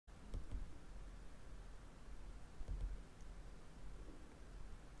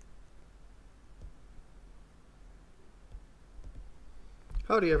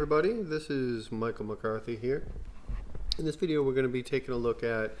Howdy everybody, this is Michael McCarthy here. In this video we're going to be taking a look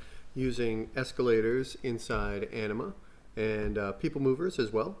at using escalators inside Anima and people movers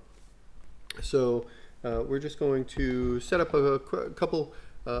as well. So we're just going to set up a couple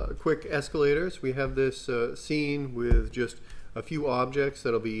quick escalators. We have this scene with just a few objects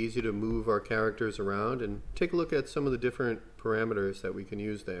that'll be easy to move our characters around, and take a look at some of the different parameters that we can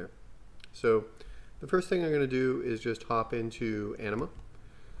use there. So the first thing I'm going to do is just hop into Anima.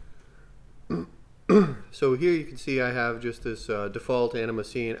 So here you can see I have just this default Anima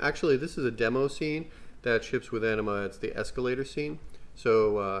scene. Actually, this is a demo scene that ships with Anima. It's the escalator scene.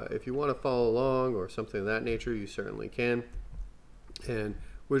 So if you want to follow along or something of that nature, you certainly can. And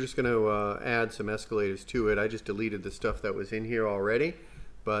we're just going to add some escalators to it. I just deleted the stuff that was in here already,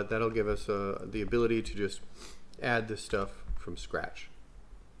 but that'll give us the ability to just add this stuff from scratch.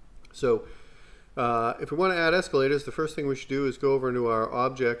 So if we want to add escalators, the first thing we should do is go over into our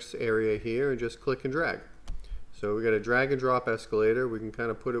objects area here and just click and drag. So we got a drag and drop escalator. We can kind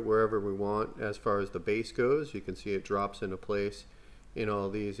of put it wherever we want as far as the base goes. You can see it drops into place in all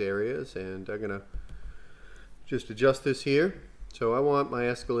these areas, and I'm going to just adjust this here. So I want my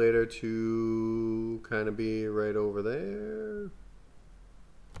escalator to kind of be right over there.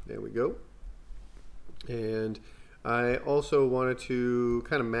 There we go. And I also wanted to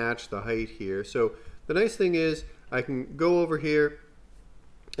kind of match the height here. So the nice thing is I can go over here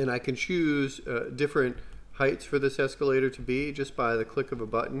and I can choose different heights for this escalator to be just by the click of a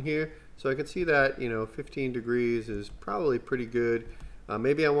button here. So I can see that, 15 degrees is probably pretty good.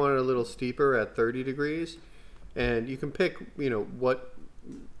 Maybe I want it a little steeper at 30 degrees. And you can pick, what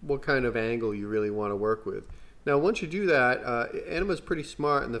kind of angle you really want to work with. Now, once you do that, Anima's pretty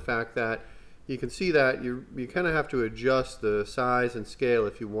smart in the fact that you can see that you kind of have to adjust the size and scale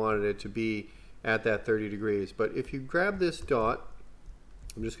if you wanted it to be at that 30 degrees. But if you grab this dot,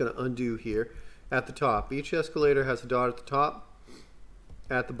 I'm just going to undo here, at the top. Each escalator has a dot at the top,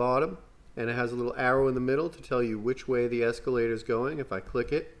 at the bottom, and it has a little arrow in the middle to tell you which way the escalator is going. If I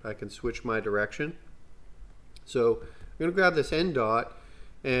click it, I can switch my direction. So I'm going to grab this end dot,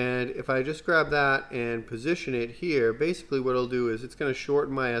 and if I just grab that and position it here, basically what it'll do is it's going to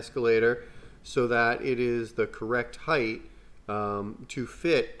shorten my escalator so that it is the correct height to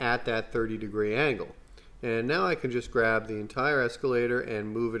fit at that 30-degree angle. And now I can just grab the entire escalator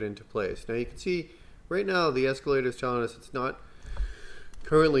and move it into place. Now you can see right now the escalator is telling us it's not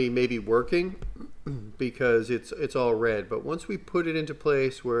currently maybe working because it's all red. But once we put it into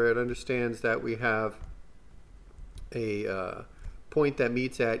place where it understands that we have a point that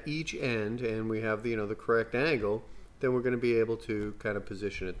meets at each end and we have the correct angle, then we're going to be able to kind of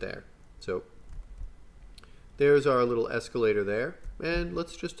position it there. So there's our little escalator there, and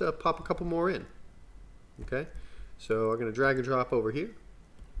let's just pop a couple more in. Okay, so I'm going to drag and drop over here,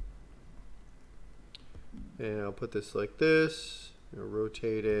 and I'll put this like this. I'll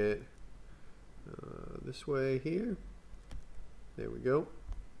rotate it this way here. There we go.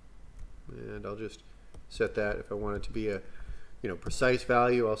 And I'll just set that, if I want it to be a precise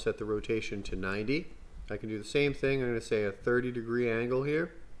value, I'll set the rotation to 90. I can do the same thing. I'm going to say a 30-degree angle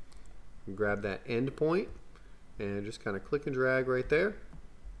here. And grab that end point and just kind of click and drag right there.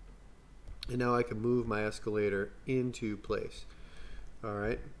 And now I can move my escalator into place. All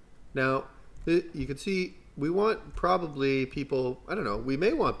right. Now you can see we want probably people, I don't know, we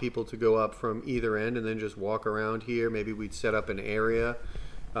may want people to go up from either end and then just walk around here. Maybe we'd set up an area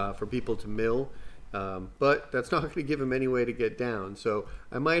for people to mill. But that's not going to give them any way to get down. So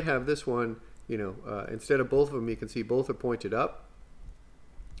I might have this one, instead of both of them, you can see both are pointed up.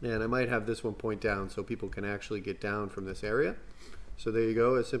 And I might have this one point down so people can actually get down from this area. So there you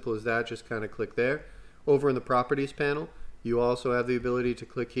go, as simple as that, just kind of click there. Over in the properties panel, you also have the ability to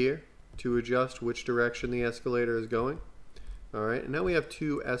click here to adjust which direction the escalator is going. All right, and now we have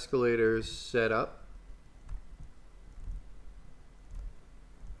two escalators set up,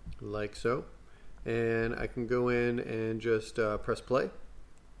 like so. And I can go in and just press play,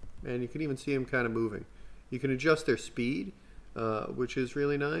 and you can even see them kind of moving. You can adjust their speed, which is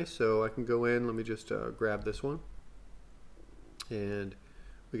really nice. So I can go in, let me just grab this one, and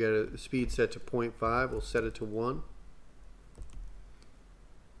we got a speed set to 0.5. We'll set it to 1.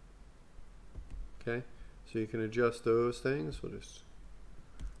 Okay, so you can adjust those things. We'll just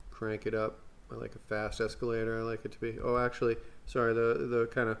crank it up. I like a fast escalator. I like it to be, oh actually, sorry, the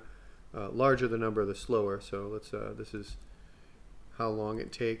kind of larger the number, the slower. So let's this is how long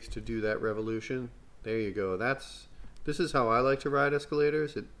it takes to do that revolution. There you go. This is how I like to ride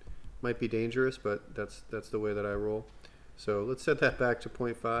escalators. It might be dangerous, but that's the way that I roll. So let's set that back to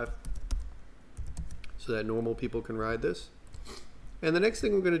 0.5 so that normal people can ride this. And the next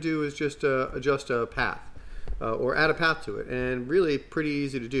thing we're going to do is just adjust a path or add a path to it, and really pretty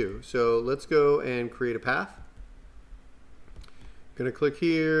easy to do. So let's go and create a path. Going to click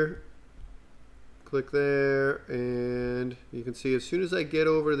here, click there, and you can see as soon as I get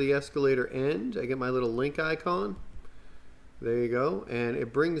over to the escalator end, I get my little link icon. There you go, and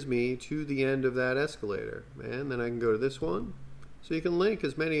it brings me to the end of that escalator. And then I can go to this one. So you can link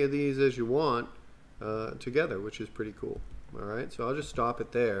as many of these as you want together, which is pretty cool. All right, so I'll just stop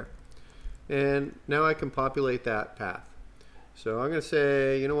it there. And now I can populate that path. So I'm going to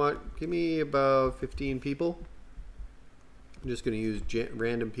say, you know what, give me about 15 people. I'm just going to use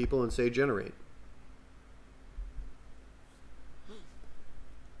random people and say generate.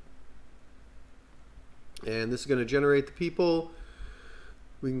 And this is going to generate the people.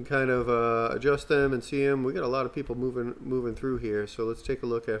 We can kind of adjust them and see them. We got a lot of people moving through here, so let's take a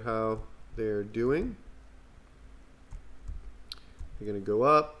look at how they're doing. They're going to go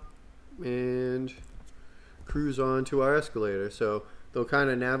up and cruise on to our escalator. So they'll kind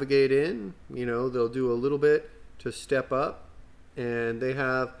of navigate in, you know, they'll do a little bit to step up, and they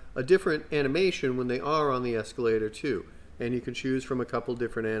have a different animation when they are on the escalator too. And you can choose from a couple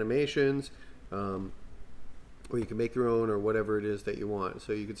different animations, or you can make your own or whatever it is that you want.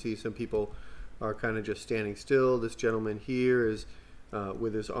 So you can see some people are kind of just standing still. This gentleman here is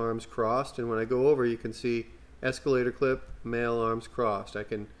with his arms crossed, and when I go over you can see escalator clip, male arms crossed. I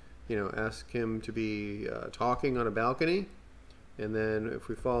can, you know, ask him to be talking on a balcony, and then if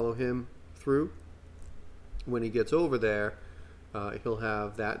we follow him through, when he gets over there, he'll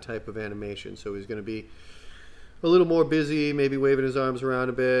have that type of animation. So he's going to be a little more busy, maybe waving his arms around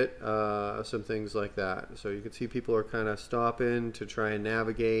a bit, some things like that. So you can see people are kind of stopping to try and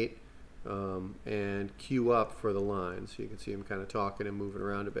navigate and queue up for the line. So you can see him kind of talking and moving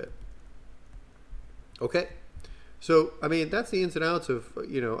around a bit. Okay. So, I mean, that's the ins and outs of,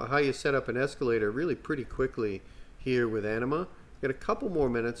 you know, how you set up an escalator really pretty quickly here with Anima. Got a couple more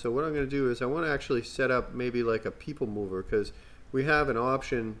minutes, so what I'm going to do is I want to actually set up maybe like a people mover, because we have an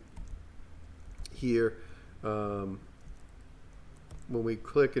option here when we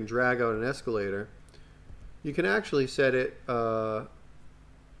click and drag out an escalator. You can actually set it to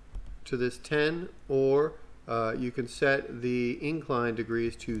this 10, or you can set the incline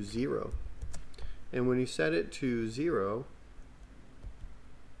degrees to 0. And when you set it to 0,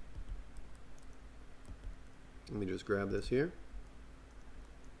 let me just grab this here.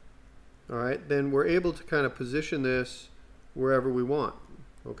 All right, then we're able to kind of position this wherever we want.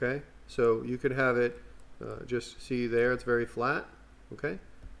 Okay, so you could have it just see there, it's very flat. Okay,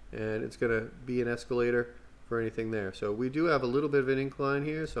 and it's going to be an escalator for anything there. So we do have a little bit of an incline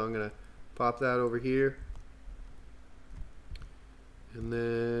here, so I'm going to pop that over here, and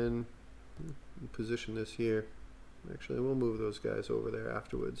then position this here. Actually, we'll move those guys over there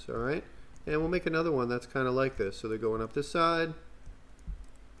afterwards. All right, and we'll make another one that's kind of like this. So they're going up this side.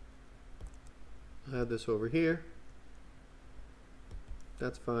 Add this over here.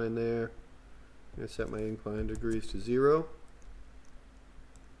 That's fine there. I'm going to set my incline degrees to 0.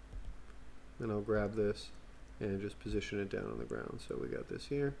 Then I'll grab this and just position it down on the ground. So we got this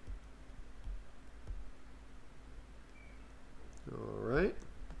here. All right.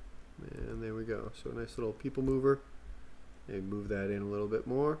 And there we go. So a nice little people mover. Maybe move that in a little bit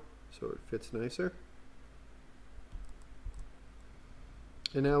more so it fits nicer.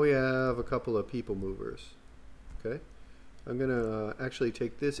 And now we have a couple of people movers. Okay, I'm going to actually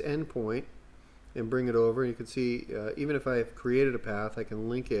take this endpoint and bring it over. You can see even if I've created a path, I can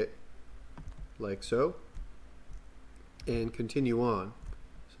link it like so and continue on.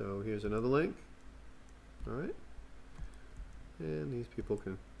 So here's another link. All right, and these people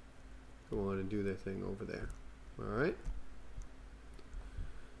can go on and do their thing over there. All right.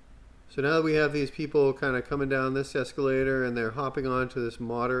 So now that we have these people kind of coming down this escalator and they're hopping onto this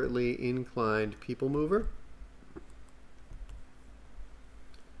moderately inclined people mover.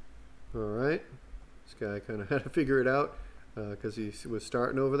 All right. This guy kind of had to figure it out because he was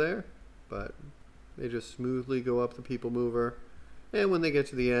starting over there, but they just smoothly go up the people mover. And when they get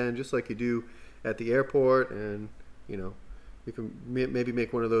to the end, just like you do at the airport, and you know, you can maybe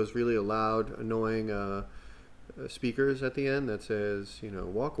make one of those really loud, annoying speakers at the end that says, you know,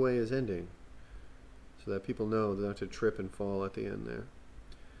 walkway is ending, so that people know not to trip and fall at the end there.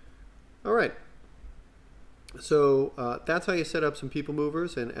 All right, so that's how you set up some people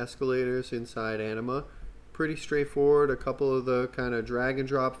movers and escalators inside Anima. Pretty straightforward. A couple of the kind of drag and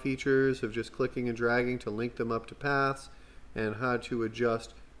drop features of just clicking and dragging to link them up to paths, and how to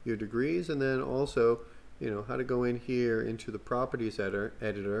adjust your degrees, and then also, you know, how to go in here into the properties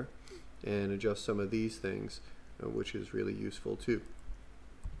editor and adjust some of these things which is really useful too.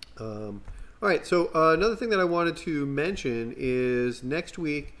 All right, so another thing that I wanted to mention is next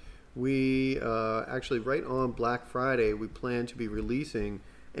week we actually right on Black Friday we plan to be releasing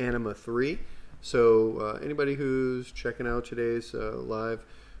Anima 3. So anybody who's checking out today's live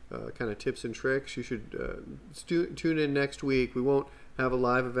kind of tips and tricks, you should tune in next week. We won't have a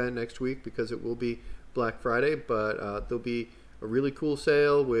live event next week because it will be Black Friday, but there'll be a really cool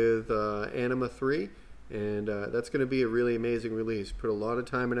sale with Anima 3. And that's going to be a really amazing release. Put a lot of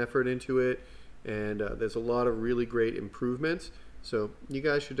time and effort into it, and there's a lot of really great improvements. So you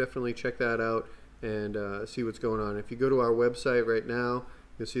guys should definitely check that out and see what's going on. If you go to our website right now,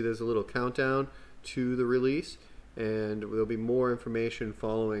 you'll see there's a little countdown to the release, and there'll be more information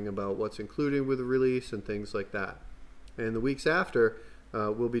following about what's included with the release and things like that. And the weeks after,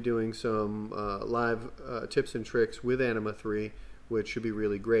 we'll be doing some live tips and tricks with Anima 3, which should be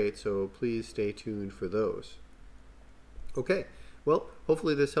really great, so please stay tuned for those. Okay, well,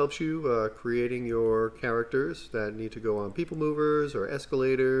 hopefully this helps you creating your characters that need to go on people movers or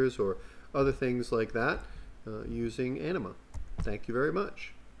escalators or other things like that using Anima. Thank you very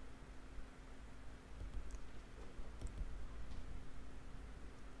much.